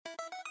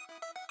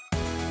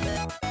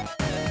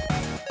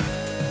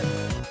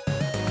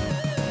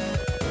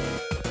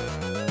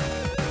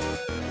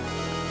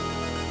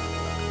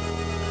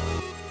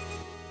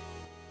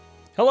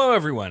Hello,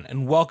 everyone,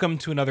 and welcome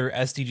to another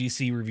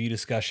SDGC review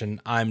discussion.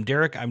 I'm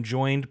Derek. I'm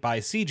joined by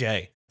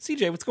CJ.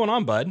 CJ, what's going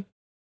on, bud?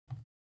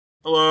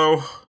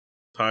 Hello.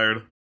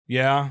 Tired.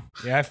 Yeah,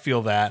 I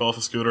feel that. Fell off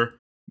a scooter.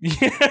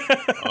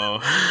 Yeah.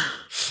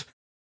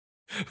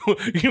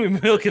 You've been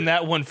milking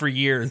that one for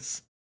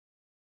years.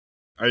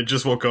 I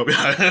just woke up.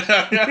 Just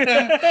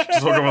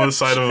woke up on the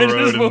side of the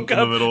road in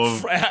the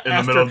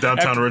middle of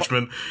downtown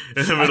Richmond.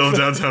 In the middle of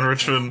downtown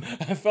Richmond.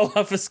 I fell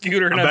off a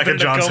scooter and I'm I've back been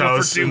at John's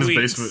house in his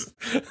weeks. basement.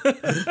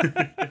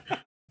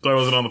 So I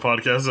wasn't on the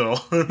podcast at all.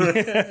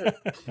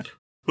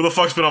 Who the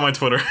fuck's been on my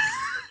Twitter?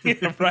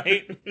 Yeah,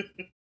 right?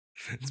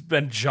 It's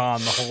been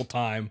John the whole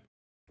time.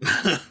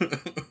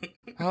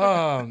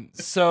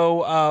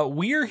 So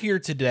we're here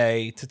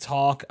today to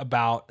talk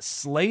about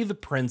Slay the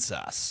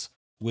Princess,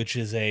 which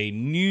is a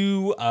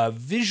new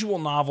visual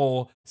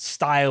novel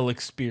style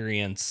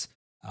experience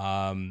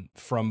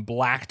from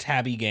Black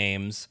Tabby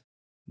Games.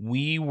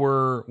 We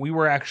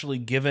were actually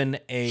given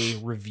a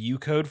review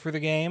code for the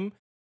game.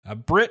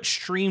 Britt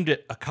streamed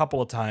it a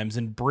couple of times,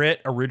 and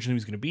Britt originally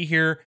was going to be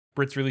here.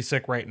 Britt's really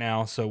sick right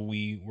now, so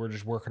we're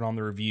just working on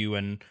the review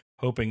and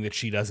hoping that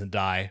she doesn't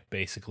die,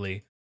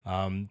 basically.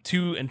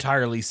 Two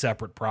entirely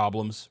separate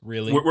problems,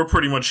 really. We're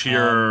pretty much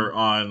here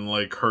on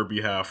like her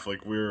behalf.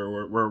 Like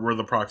we're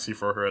the proxy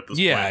for her at this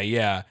point.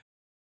 Yeah.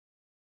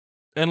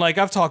 And like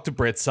I've talked to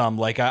Britt some.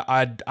 Like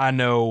I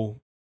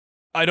know,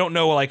 I don't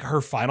know like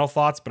her final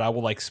thoughts, but I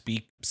will like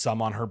speak some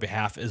on her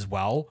behalf as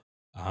well.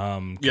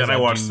 Yeah, and I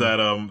watched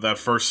that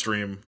first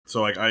stream.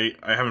 So like I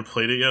haven't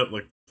played it yet,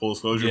 like full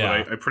disclosure,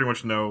 but I pretty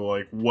much know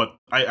like what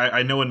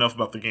I know enough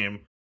about the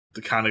game to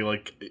kind of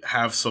like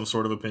have some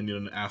sort of opinion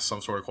and ask some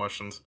sort of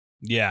questions.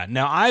 Yeah.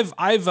 Now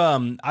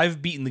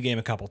I've beaten the game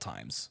a couple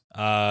times.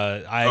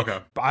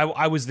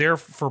 I was there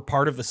for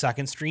part of the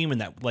second stream, and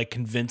that like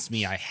convinced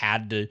me I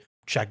had to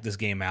check this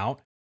game out.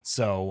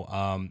 So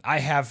I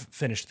have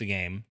finished the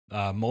game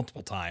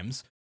multiple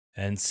times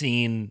and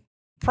seen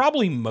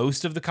probably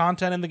most of the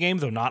content in the game,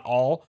 though not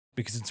all,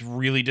 because it's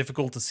really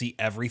difficult to see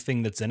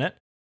everything that's in it.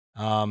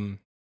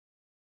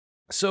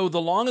 So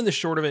the long and the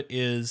short of it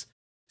is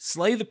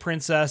Slay the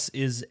Princess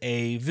is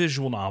a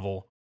visual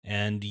novel,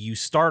 and you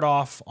start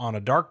off on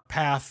a dark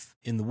path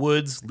in the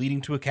woods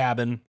leading to a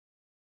cabin,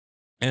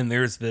 and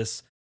there's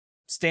this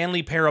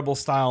Stanley Parable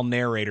style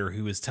narrator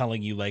who is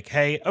telling you like,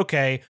 hey,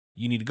 okay,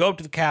 you need to go up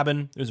to the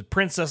cabin. There's a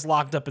princess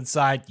locked up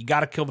inside. You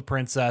got to kill the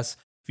princess.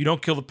 If you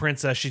don't kill the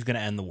princess, she's going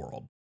to end the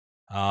world.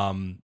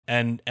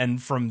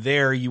 And from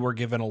there, you are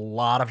given a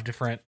lot of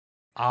different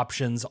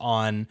options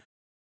on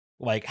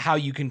like how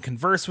you can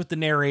converse with the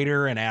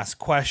narrator and ask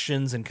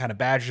questions and kind of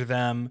badger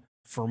them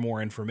for more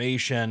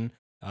information.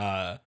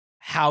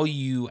 How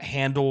you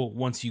handle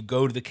once you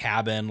go to the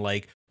cabin,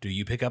 like, do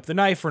you pick up the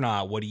knife or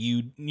not? What do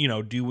you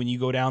do when you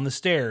go down the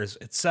stairs,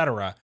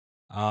 etc.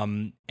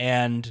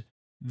 And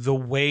the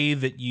way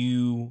that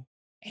you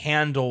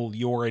handle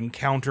your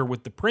encounter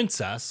with the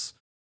princess,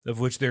 of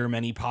which there are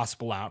many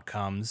possible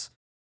outcomes,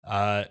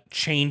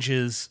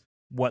 changes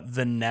what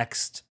the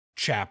next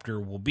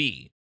chapter will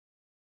be.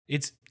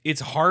 It's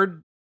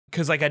hard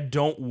because like I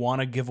don't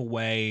want to give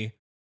away.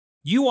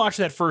 You watched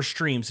that first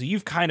stream, so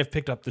you've kind of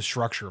picked up the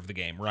structure of the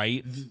game,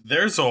 right?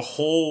 There's a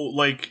whole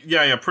like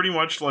yeah, pretty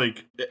much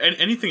like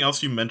anything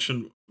else you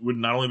mentioned would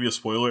not only be a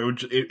spoiler,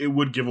 it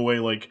would give away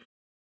like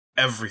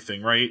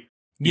everything, right?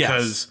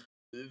 Because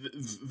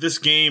this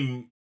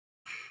game,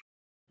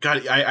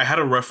 God, I had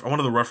I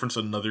wanted to reference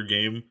another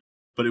game,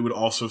 but it would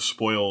also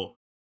spoil.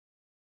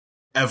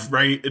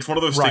 Right? It's one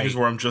of those things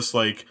where I'm just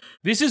like,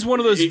 this is one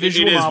of those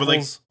visual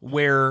novels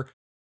where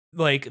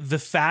like the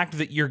fact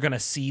that you're gonna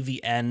see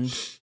the end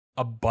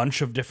a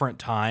bunch of different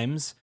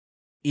times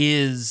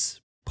is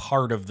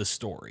part of the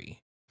story.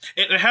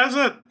 It has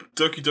that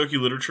Doki Doki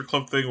Literature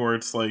Club thing where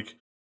it's like,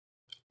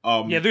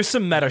 there's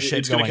some meta shit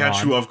it's gonna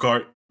catch you off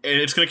guard.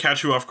 It's gonna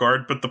catch you off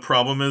guard, but the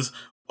problem is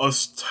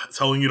us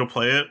telling you to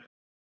play it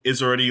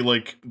is already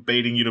like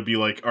baiting you to be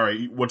like, all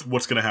right,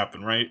 what's gonna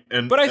happen, right?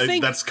 And but I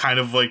think that's kind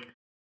of like,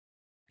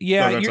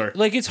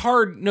 like it's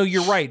hard. No,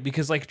 you're right,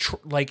 because like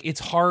it's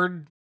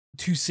hard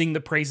to sing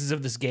the praises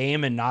of this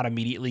game and not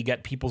immediately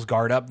get people's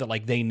guard up that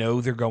like they know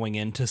they're going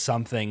into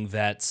something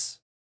that's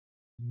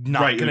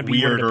not going to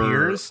be what it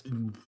appears.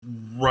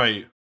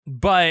 Right.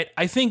 But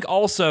I think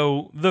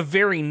also the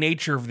very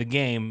nature of the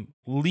game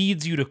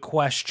leads you to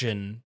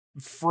question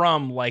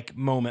from like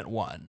moment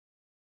one,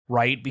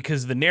 right?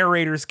 Because the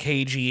narrator's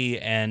cagey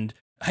and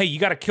hey, you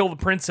got to kill the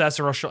princess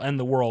or else she'll end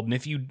the world. And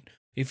if you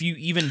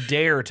even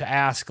dare to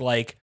ask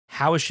like,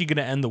 how is she going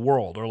to end the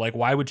world? Or like,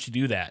 why would she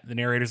do that? The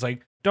narrator's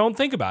like, don't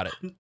think about it.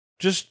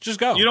 Just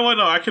go. You know what?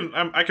 No, I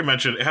can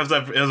mention it has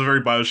a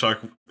very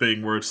BioShock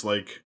thing where it's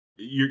like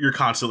you're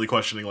constantly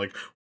questioning like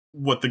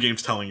what the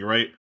game's telling you,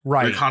 right?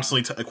 Right. You're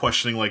constantly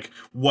questioning like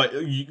what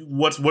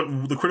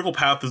the critical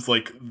path is,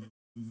 like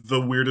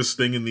the weirdest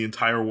thing in the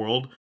entire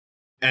world,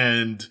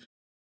 and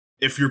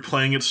if you're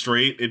playing it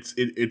straight, it's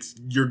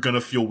you're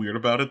gonna feel weird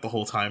about it the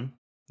whole time.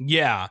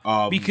 Yeah,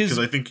 because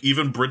I think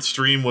even Brit's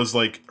stream was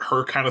like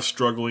her kind of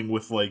struggling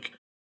with like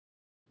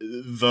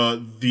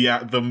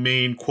the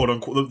main quote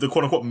unquote the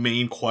quote unquote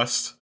main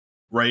quest,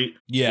 right?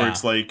 Yeah. Where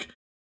it's like,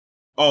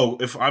 oh,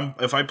 if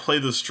I play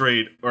this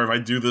straight, or if I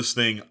do this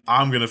thing,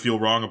 I'm gonna feel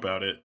wrong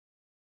about it.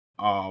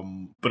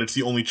 But it's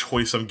the only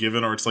choice I'm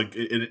given, or it's like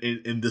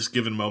in this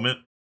given moment,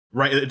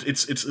 right?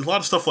 It's a lot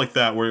of stuff like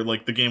that where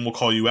like the game will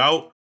call you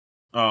out,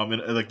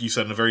 and like you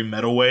said, in a very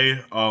meta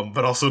way,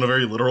 but also in a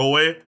very literal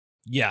way.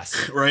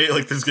 Yes. Right?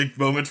 Like there's like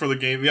moments for the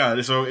game,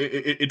 yeah. So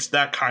it's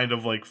that kind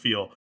of like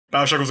feel.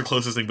 BioShock was the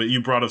closest thing, but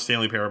you brought up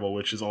Stanley Parable,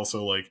 which is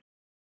also like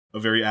a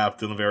very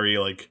apt and a very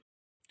like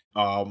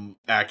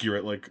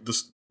accurate like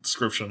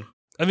description.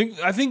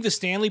 I think the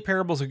Stanley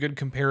Parable is a good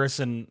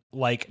comparison,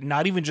 like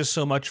not even just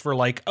so much for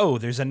like, oh,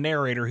 there's a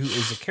narrator who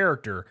is a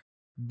character,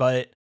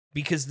 but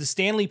because the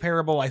Stanley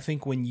Parable, I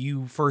think when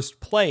you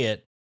first play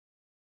it,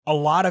 a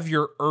lot of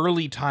your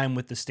early time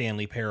with the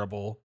Stanley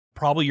Parable,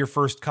 probably your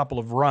first couple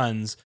of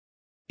runs,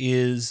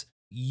 is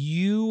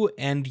you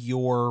and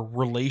your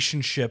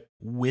relationship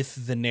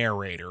with the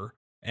narrator,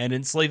 and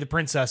in Slay the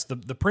Princess,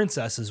 the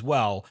princess as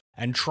well,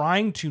 and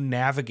trying to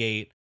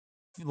navigate,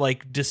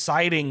 like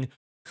deciding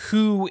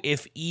who,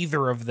 if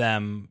either of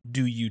them,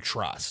 do you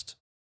trust,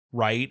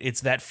 right?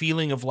 It's that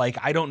feeling of like,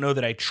 I don't know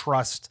that I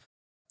trust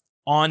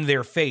on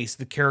their face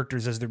the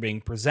characters as they're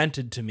being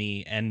presented to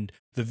me and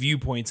the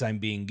viewpoints I'm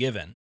being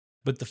given.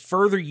 But the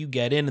further you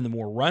get in and the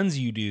more runs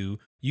you do,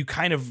 you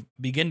kind of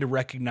begin to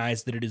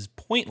recognize that it is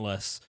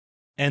pointless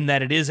and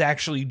that it is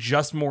actually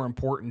just more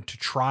important to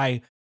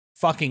try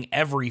fucking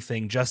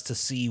everything just to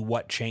see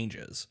what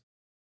changes.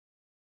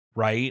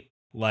 Right?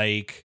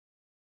 Like,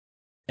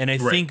 and I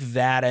think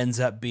that ends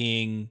up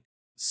being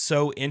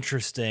so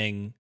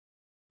interesting,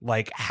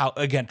 like how,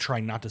 again,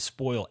 trying not to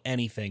spoil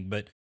anything,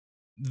 but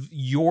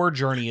your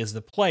journey as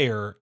the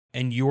player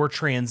and your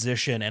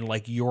transition and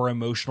like your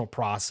emotional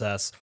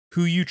process,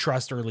 who you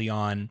trust early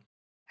on,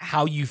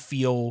 how you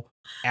feel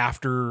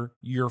after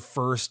your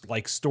first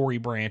like story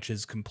branch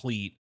is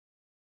complete.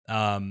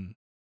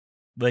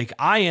 Like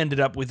I ended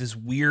up with this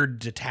weird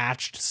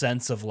detached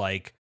sense of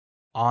like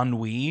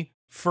ennui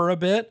for a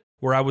bit,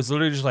 where I was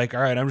literally just like,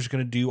 all right, I'm just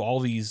going to do all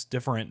these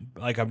different,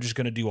 like, I'm just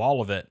going to do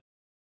all of it,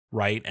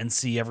 right? And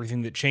see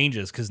everything that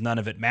changes because none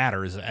of it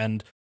matters.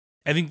 And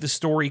I think the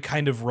story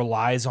kind of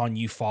relies on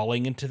you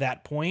falling into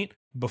that point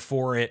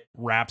before it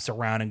wraps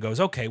around and goes,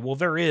 okay, well,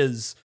 there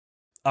is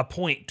a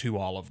point to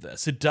all of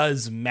this. It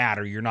does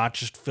matter. You're not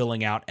just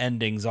filling out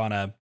endings on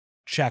a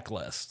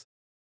checklist.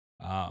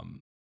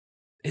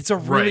 It's a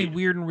really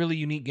weird and really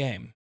unique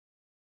game.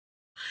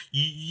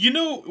 You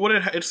know what?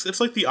 It's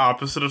like the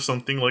opposite of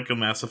something like a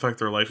Mass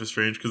Effect or Life is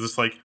Strange, because it's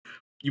like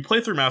you play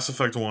through Mass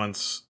Effect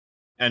once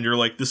and you're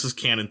like, this is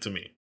canon to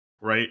me,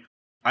 right?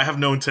 I have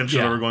no intention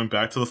of ever going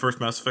back to the first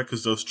Mass Effect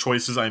because those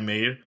choices I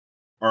made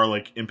are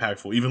like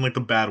impactful, even like the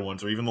bad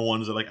ones or even the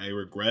ones that like I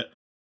regret.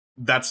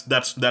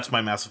 That's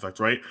my Mass Effect,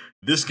 right?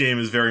 This game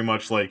is very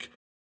much like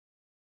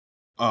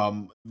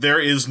there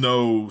is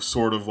no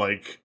sort of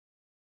like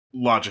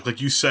logic.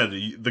 Like you said,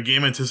 the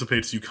game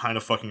anticipates you kind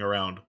of fucking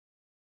around.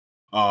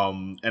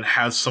 And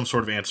has some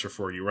sort of answer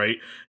for you, right?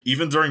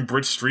 Even during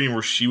Brit's stream,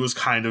 where she was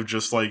kind of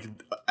just like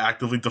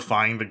actively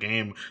defying the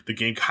game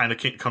kind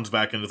of comes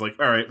back and is like,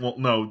 all right, well,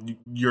 no,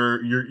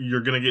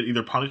 you're gonna get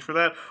either punished for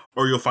that,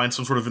 or you'll find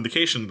some sort of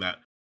vindication in that.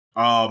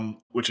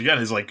 Which again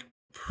is like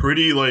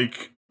pretty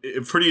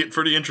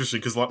interesting,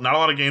 because not a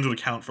lot of games would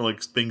account for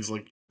like things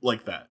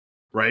like that,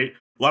 right?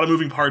 A lot of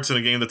moving parts in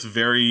a game that's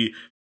very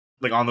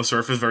like on the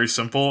surface very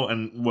simple,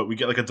 and what we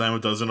get like a dime a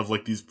dozen of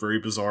like these very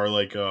bizarre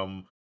like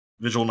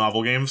visual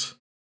novel games.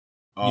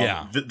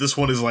 This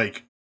one is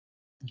like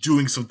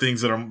doing some things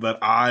that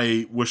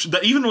I wish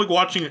that even like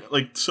watching it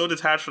like so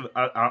detached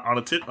on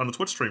a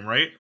Twitch stream,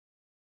 right?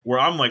 Where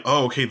I'm like,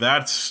 oh, okay,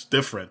 that's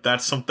different.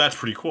 That's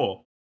pretty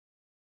cool.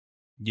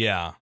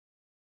 Yeah.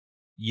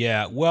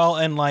 Well,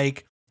 and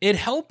like it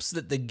helps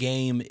that the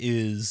game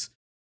is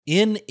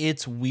in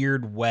its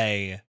weird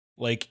way,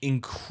 like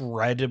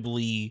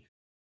incredibly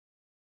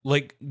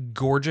like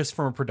gorgeous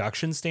from a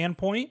production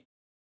standpoint.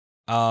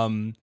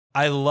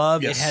 I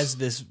love it has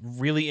this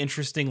really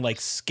interesting, like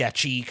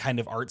sketchy kind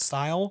of art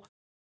style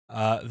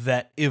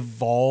that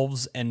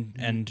evolves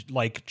and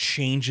like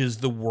changes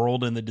the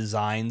world and the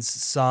designs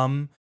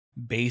some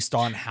based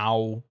on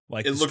how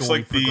like it the looks story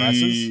like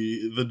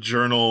progresses. the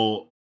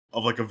journal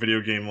of like a video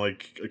game,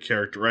 like a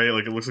character, right?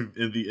 Like it looks like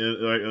in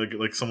the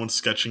like someone's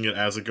sketching it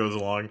as it goes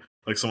along,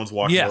 like someone's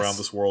walking around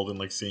this world and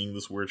like seeing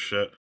this weird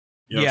shit.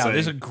 You know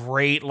there's a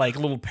great like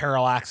little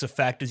parallax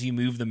effect as you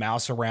move the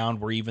mouse around,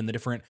 where even the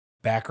different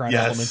background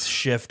elements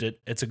shift.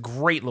 It's a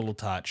great little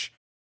touch.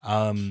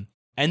 And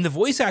the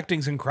voice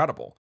acting's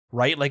incredible,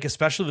 right? Like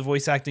especially the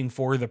voice acting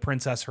for the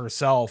princess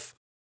herself.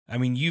 I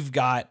mean, you've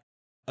got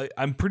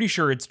I'm pretty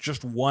sure it's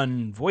just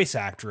one voice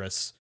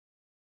actress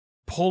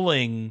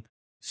pulling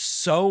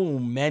so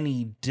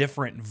many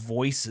different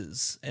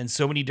voices and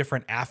so many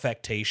different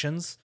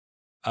affectations.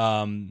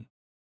 You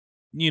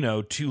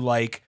know, to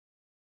like,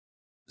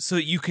 so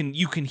you can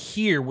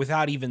hear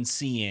without even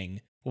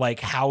seeing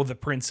like how the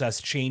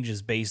princess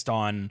changes based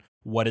on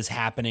what is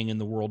happening in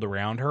the world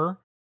around her.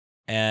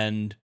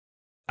 And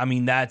I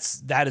mean, that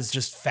is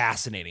just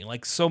fascinating.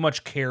 Like, so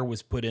much care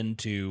was put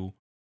into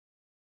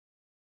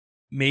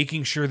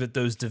making sure that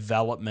those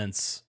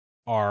developments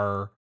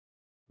are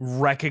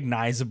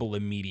recognizable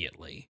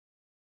immediately.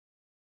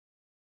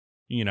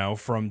 You know,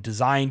 from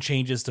design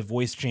changes to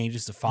voice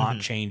changes to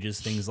font changes,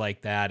 things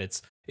like that.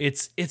 It's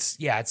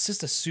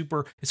just a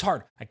super, it's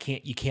hard.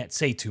 You can't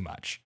say too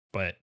much,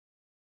 but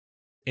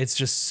it's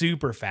just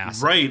super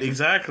fascinating. Right,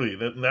 exactly.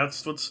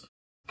 That's what's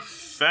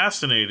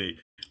fascinating.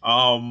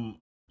 I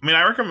mean,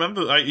 I recommend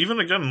that. Even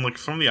again, like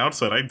from the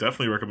outside, I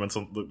definitely recommend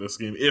this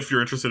game if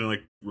you're interested in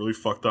like really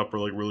fucked up or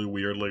like really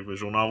weird like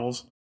visual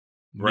novels,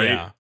 right?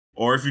 Yeah.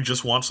 Or if you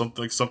just want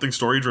something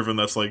story driven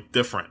that's like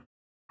different,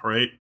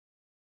 right?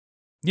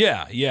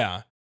 Yeah,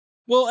 yeah.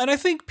 Well, and I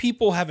think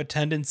people have a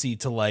tendency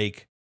to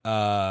like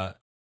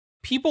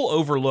people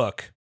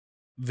overlook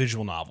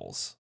visual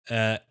novels,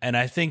 and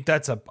I think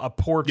that's a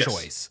poor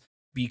choice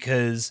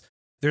because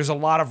there's a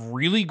lot of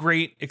really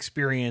great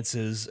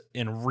experiences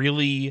in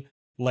really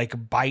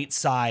like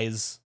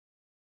bite-size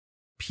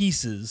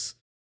pieces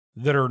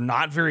that are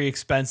not very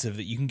expensive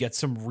that you can get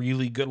some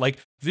really good, like,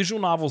 visual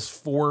novels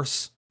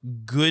force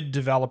good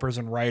developers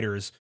and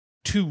writers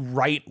to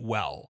write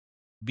well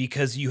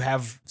because you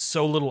have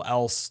so little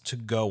else to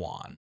go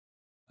on.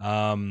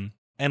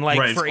 And like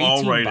right, for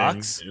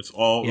 $18, it's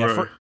all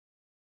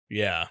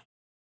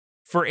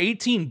for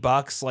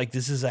 $18, like,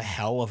 this is a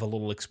hell of a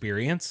little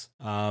experience.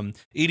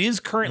 It is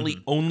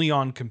currently only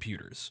on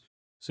computers.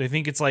 So I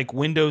think it's like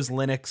Windows,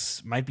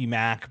 Linux, might be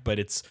Mac, but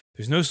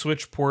there's no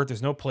Switch port,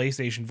 there's no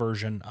PlayStation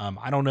version.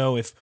 I don't know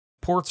if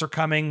ports are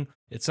coming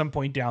at some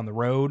point down the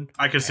road.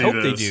 I can see hope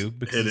they do,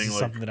 because this is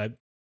something that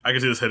I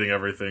can see this hitting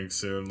everything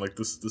soon. Like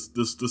this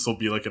will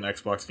be like an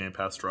Xbox Game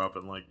Pass drop,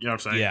 and like, you know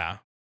what I'm saying? Yeah.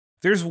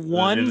 There's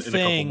one thing, in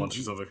a couple months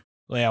or something.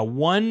 Yeah,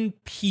 one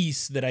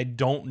piece that I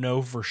don't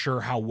know for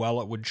sure how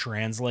well it would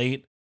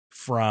translate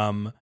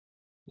from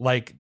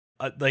like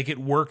it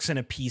works in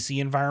a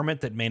PC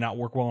environment that may not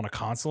work well in a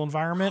console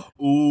environment.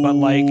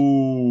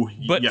 Ooh,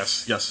 but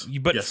yes.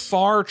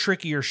 Far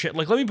trickier shit.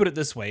 Like, let me put it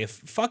this way: if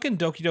fucking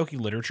Doki Doki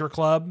Literature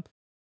Club,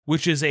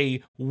 which is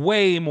a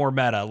way more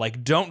meta,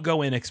 like, don't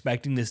go in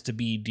expecting this to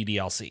be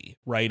DDLC,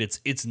 right?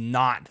 It's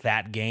not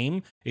that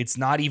game. It's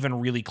not even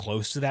really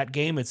close to that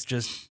game. It's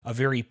just a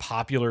very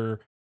popular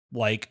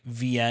like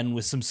VN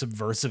with some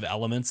subversive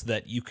elements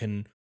that you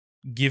can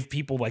give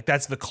people. Like,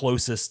 that's the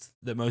closest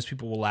that most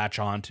people will latch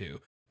on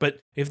to. But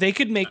if they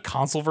could make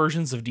console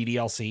versions of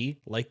DDLC,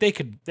 like, they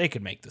could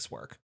make this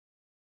work.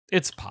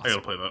 It's possible. I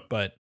gotta play that.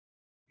 But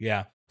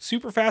yeah,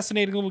 super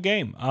fascinating little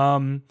game.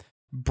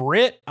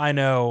 Britt, I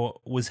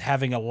know, was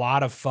having a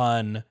lot of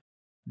fun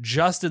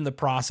just in the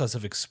process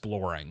of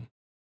exploring.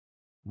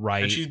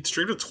 Right. And she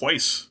streamed it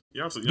twice.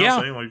 You know what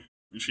I'm saying? Like,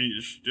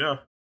 she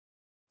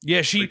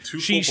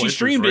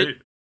streamed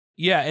it.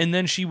 Yeah, and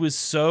then she was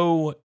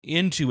so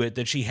into it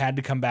that she had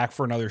to come back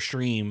for another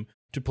stream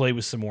to play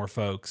with some more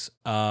folks.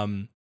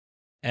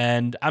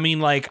 And I mean,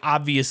 like,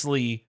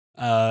 obviously,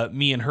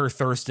 me and her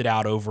thirsted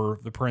out over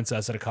the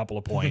princess at a couple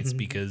of points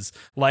because,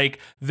 like,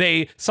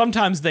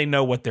 sometimes they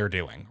know what they're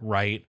doing,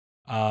 right?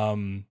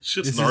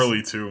 Shit's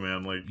gnarly too,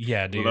 man. Like,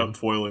 yeah, dude. Without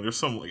foiling, there's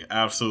some like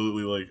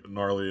absolutely like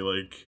gnarly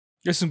like.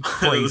 There's some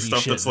crazy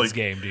stuff shit that's in this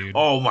game, dude.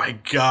 Oh my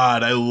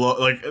god, I love,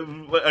 like,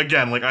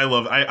 again, like,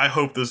 I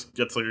hope this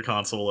gets like a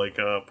console like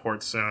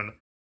port soon,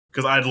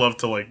 because I'd love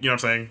to, like, you know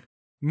what I'm saying.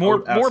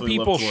 More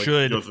people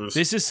should.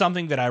 This is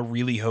something that I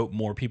really hope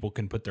more people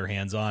can put their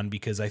hands on,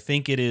 because I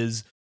think it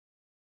is,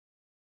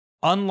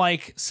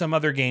 unlike some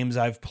other games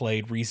I've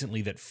played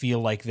recently that feel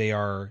like they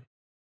are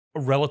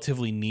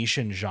relatively niche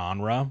in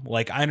genre.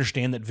 Like, I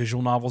understand that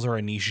visual novels are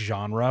a niche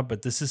genre,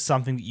 but this is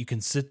something that you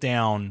can sit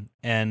down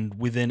and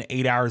within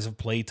 8 hours of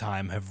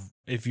playtime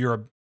if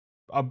you're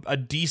a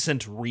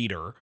decent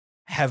reader,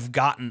 have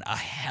gotten a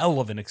hell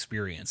of an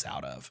experience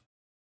out of.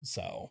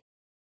 So,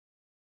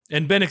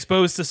 and been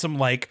exposed to some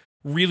like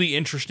really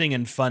interesting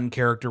and fun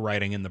character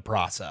writing in the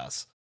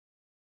process.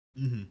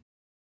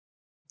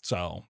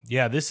 So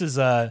yeah, this is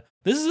a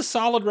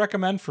solid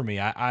recommend for me.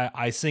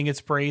 I sing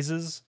its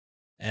praises,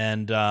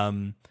 and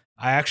I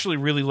actually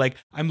really like.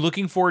 I'm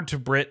looking forward to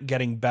Britt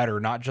getting better,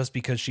 not just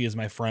because she is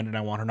my friend and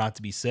I want her not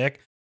to be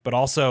sick, but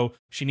also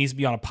she needs to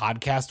be on a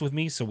podcast with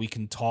me so we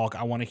can talk.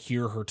 I want to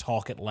hear her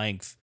talk at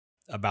length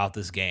about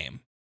this game.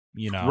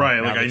 You know,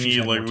 right? Like, we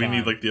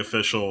need the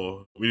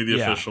official. We need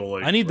the official.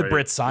 Like, I need the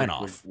Brit sign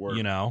off.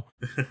 You know.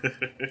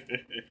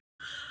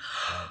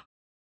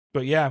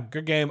 But yeah,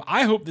 good game.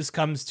 I hope this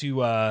comes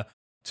to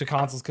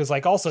consoles, because,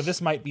 like, also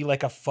this might be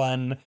like a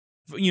fun,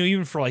 you know,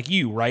 even for like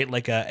you, right?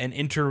 Like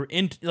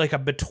like a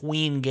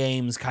between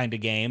games kind of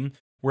game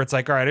where it's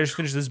like, all right, I just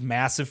finished this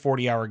massive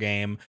 40-hour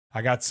game.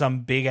 I got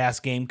some big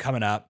ass game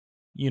coming up.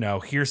 You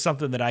know, here's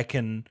something that I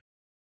can.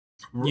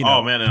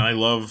 Oh man, and I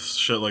love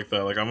shit like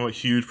that. Like, I'm a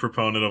huge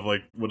proponent of,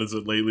 like, what is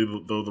it lately?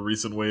 The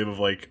recent wave of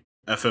like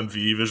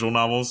FMV visual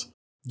novels.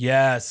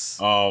 Yes.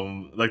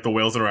 Like the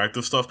Whales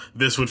Interactive stuff.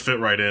 This would fit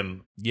right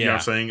in. Yeah. You know what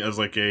I'm saying? As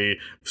like a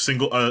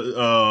single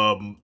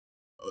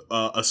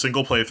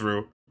single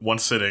playthrough, one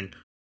sitting,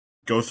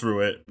 go through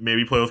it,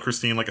 maybe play with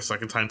Christine like a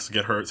second time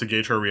to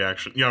gauge her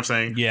reaction. You know what I'm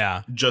saying?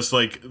 Yeah. Just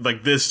like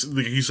this,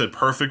 like you said,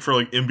 perfect for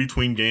like in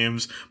between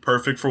games,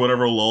 perfect for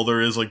whatever lull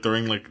there is like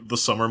during like the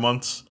summer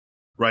months,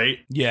 right?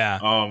 Yeah.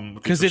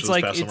 Because it's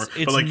like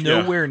it's like,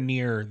 nowhere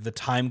near the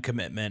time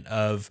commitment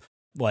of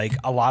like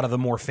a lot of the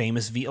more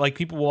famous like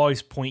people will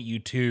always point you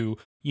to,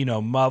 you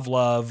know,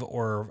 Muv-Luv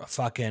or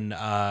fucking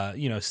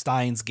you know,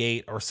 Steins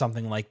Gate or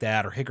something like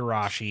that, or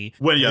Higurashi.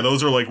 Well, yeah,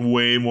 those are like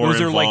way more those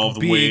involved,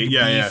 are like big,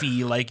 beefy,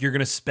 yeah. like you're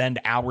gonna spend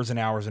hours and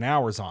hours and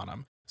hours on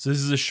them. So this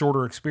is a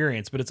shorter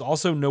experience, but it's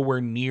also nowhere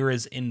near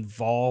as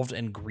involved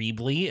and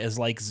greebly as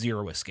like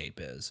Zero Escape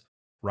is,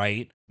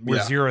 right?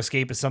 Where Zero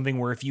Escape is something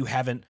where if you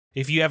haven't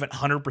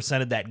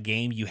 100% of that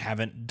game, you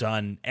haven't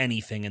done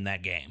anything in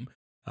that game.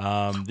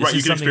 Right,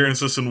 you can experience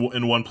this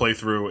in one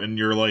playthrough, and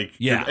you're like,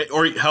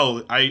 or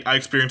hell, I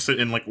experienced it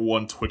in like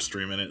one Twitch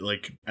stream, and it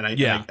like, and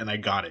I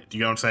got it. Do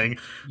you know what I'm saying?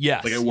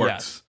 Yes, like it worked.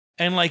 Yes.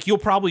 And like you'll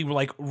probably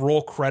like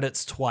roll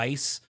credits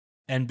twice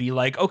and be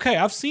like, okay,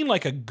 I've seen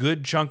like a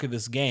good chunk of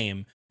this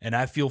game, and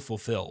I feel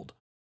fulfilled.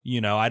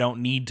 You know, I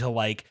don't need to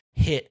like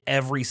hit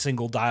every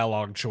single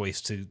dialogue choice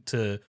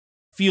to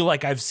feel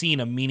like I've seen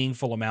a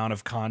meaningful amount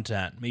of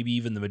content, maybe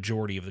even the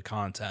majority of the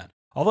content.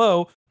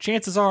 Although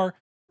chances are,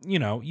 you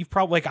know, you've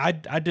probably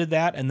like I did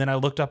that, and then I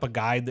looked up a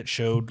guide that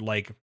showed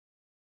like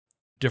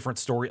different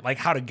story, like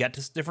how to get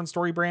to different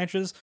story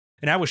branches,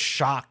 and I was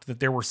shocked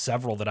that there were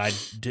several that I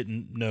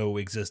didn't know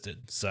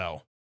existed.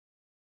 So,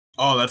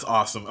 oh, that's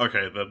awesome.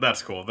 Okay,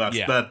 that's cool. That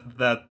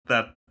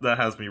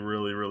has me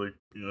really, really,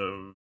 you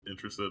know,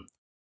 interested.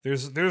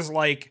 There's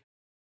like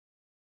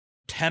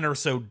 10 or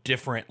so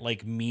different,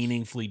 like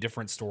meaningfully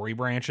different story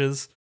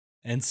branches,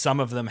 and some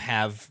of them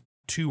have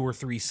 2 or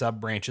 3 sub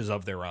branches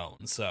of their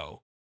own.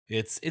 So.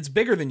 It's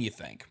bigger than you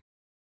think,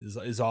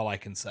 is all I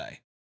can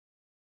say.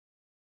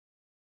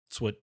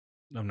 It's what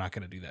I'm not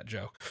going to do that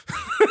joke.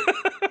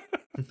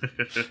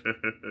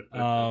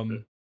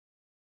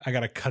 I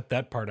got to cut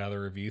that part out of the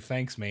review.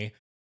 Thanks, me.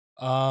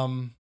 But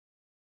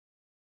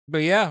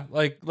yeah,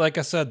 like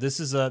I said,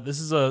 this is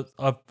a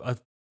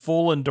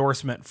full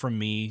endorsement from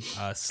me.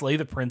 Slay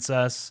the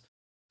Princess.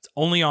 It's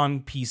only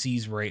on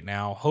PCs right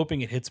now.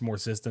 Hoping it hits more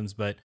systems,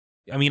 but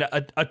I mean,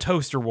 a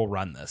toaster will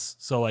run this.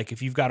 So like,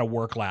 if you've got a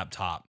work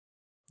laptop,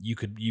 you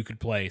could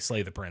play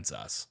Slay the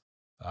Princess.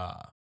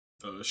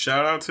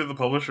 Shout out to the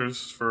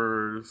publishers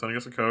for sending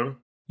us a code.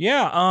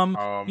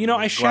 Yeah, you know,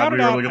 I shouted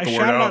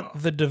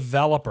out the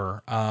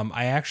developer.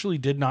 I actually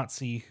did not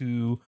see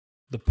who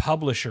the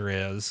publisher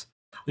is.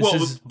 This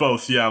is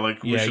both, yeah.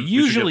 Like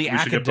usually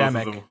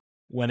academic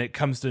when it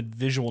comes to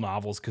visual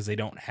novels because they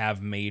don't have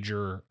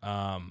major.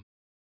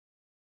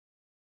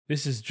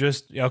 This is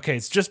just okay.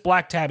 It's just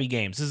Black Tabby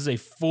Games. This is a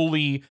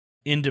fully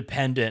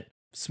independent.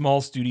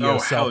 Small studio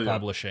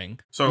self-publishing. Yeah.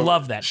 So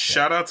love that shit.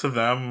 Shout out to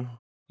them.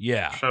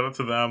 Yeah. Shout out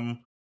to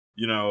them.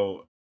 You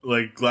know,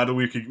 like glad that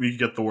we could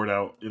get the word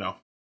out, you know.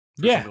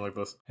 Something like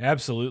this.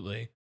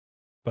 Absolutely.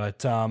 But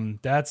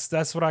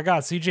that's what I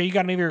got. CJ, you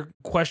got any other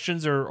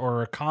questions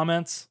or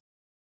comments?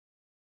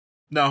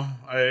 No.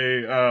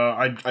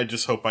 I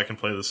just hope I can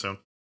play this soon.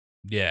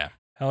 Yeah.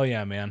 Hell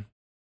yeah, man.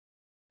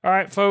 All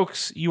right,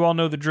 folks, you all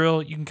know the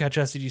drill. You can catch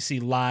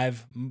SDGC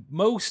live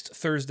most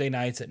Thursday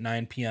nights at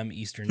 9 p.m.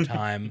 Eastern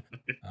time.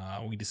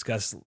 We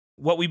discuss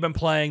what we've been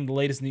playing, the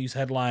latest news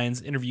headlines,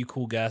 interview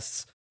cool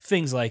guests,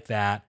 things like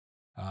that.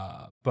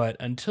 But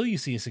until you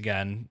see us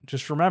again,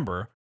 just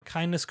remember,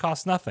 kindness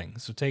costs nothing,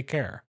 so take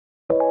care.